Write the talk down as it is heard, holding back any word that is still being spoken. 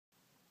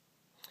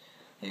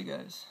Hey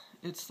guys,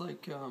 it's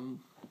like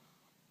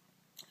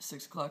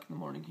 6 o'clock in the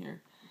morning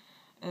here,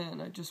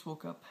 and I just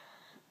woke up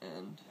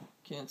and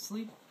can't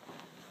sleep.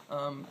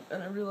 And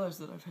I realized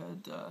that I've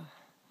had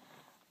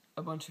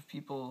a bunch of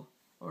people,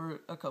 or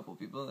a couple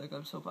people, like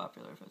I'm so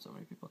popular, I've had so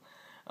many people.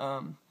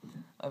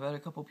 I've had a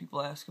couple people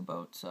ask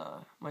about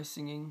my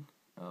singing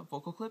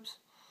vocal clips,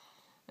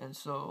 and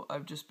so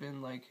I've just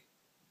been like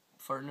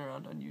farting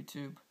around on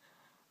YouTube,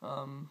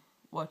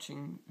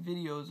 watching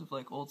videos of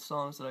like old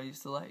songs that I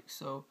used to like.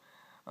 So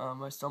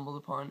I stumbled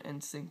upon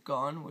Nsync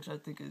Gone, which I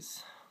think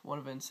is one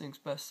of Nsync's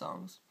best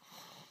songs.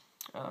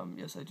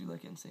 Yes, I do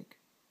like Nsync.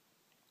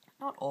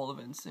 Not all of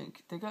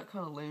Nsync. They got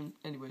kind of lame.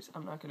 Anyways,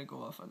 I'm not going to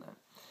go off on that.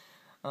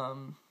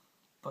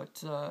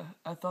 But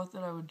I thought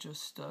that I would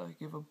just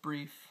give a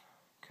brief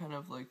kind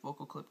of like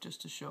vocal clip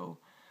just to show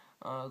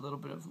a little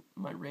bit of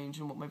my range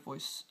and what my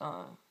voice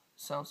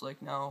sounds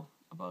like now,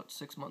 about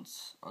 6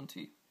 months on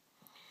T.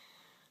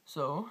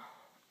 So,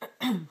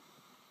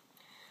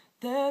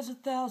 there's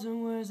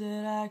 1,000 words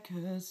that I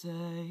could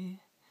say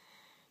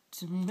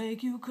to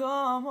make you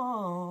come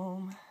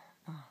home.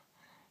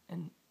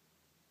 And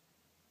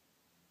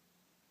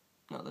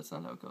no, that's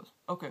not how it goes.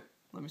 Okay,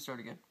 let me start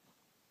again.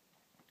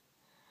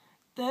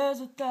 There's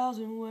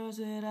 1,000 words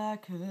that I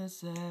could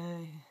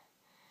say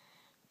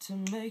to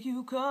make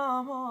you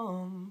come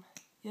home.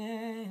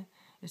 Yeah,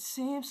 it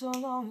seems so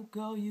long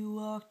ago you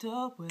walked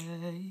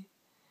away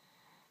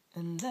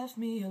and left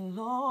me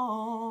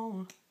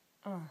alone.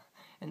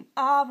 And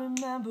I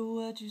remember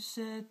what you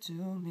said to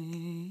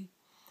me.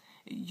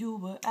 You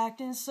were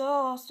acting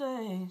so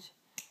strange.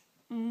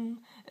 And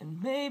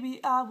maybe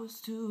I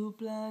was too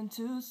blind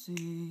to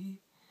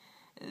see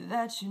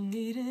that you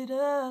needed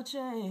a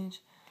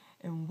change.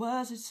 And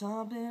was it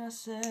something I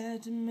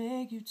said to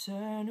make you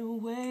turn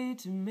away,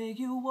 to make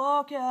you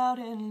walk out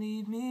and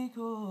leave me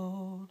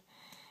cold?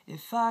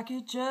 If I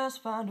could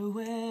just find a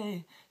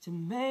way to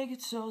make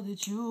it so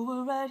that you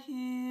were right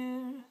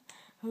here,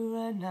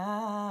 right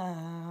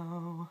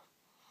now.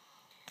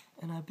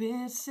 And I've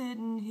been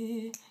sitting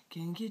here,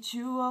 can't get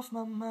you off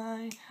my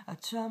mind. I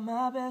try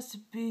my best to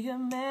be a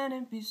man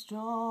and be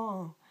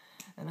strong,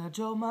 and I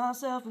drove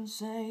myself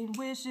insane,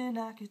 wishing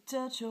I could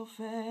touch your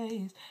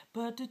face.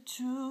 But the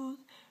truth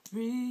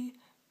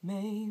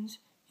remains,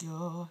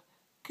 you're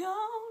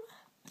gone,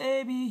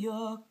 baby,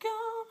 you're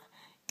gone,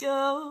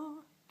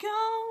 you're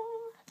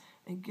gone,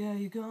 and girl,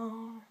 you're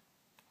gone.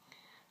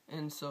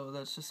 And so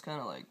that's just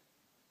kind of like,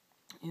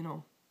 you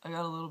know, I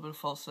got a little bit of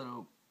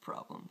falsetto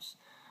problems.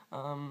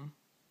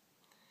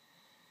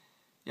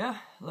 Yeah,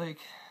 like,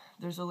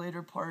 there's a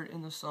later part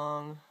in the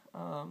song,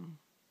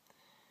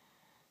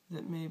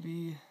 that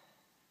maybe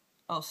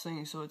I'll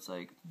sing, so it's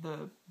like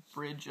the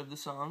bridge of the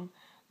song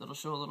that'll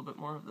show a little bit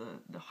more of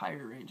the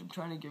higher range. I'm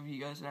trying to give you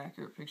guys an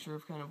accurate picture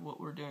of kind of what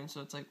we're doing, so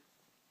it's like,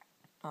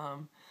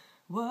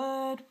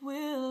 what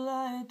will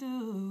I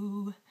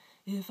do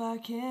if I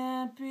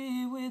can't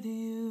be with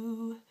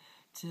you?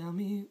 Tell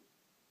me,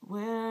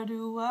 where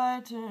do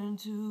I turn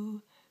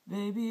to?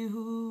 Baby,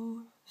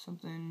 who?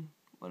 Something,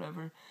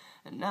 whatever.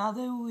 And now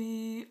that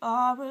we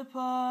are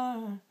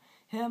apart,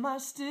 am I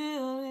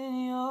still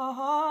in your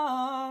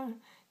heart?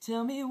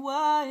 Tell me,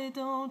 why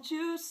don't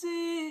you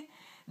see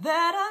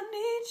that I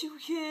need you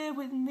here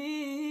with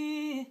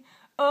me?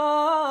 Oh,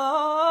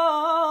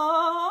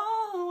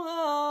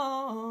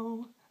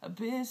 I've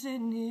been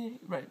sitting here.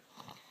 Right.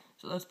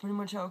 So that's pretty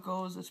much how it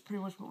goes. That's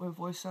pretty much what my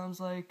voice sounds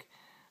like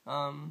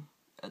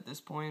at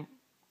this point.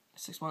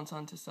 6 months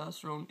on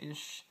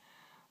testosterone-ish.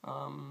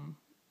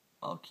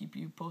 I'll keep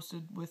you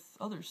posted with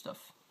other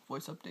stuff,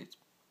 voice updates.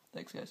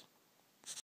 Thanks, guys.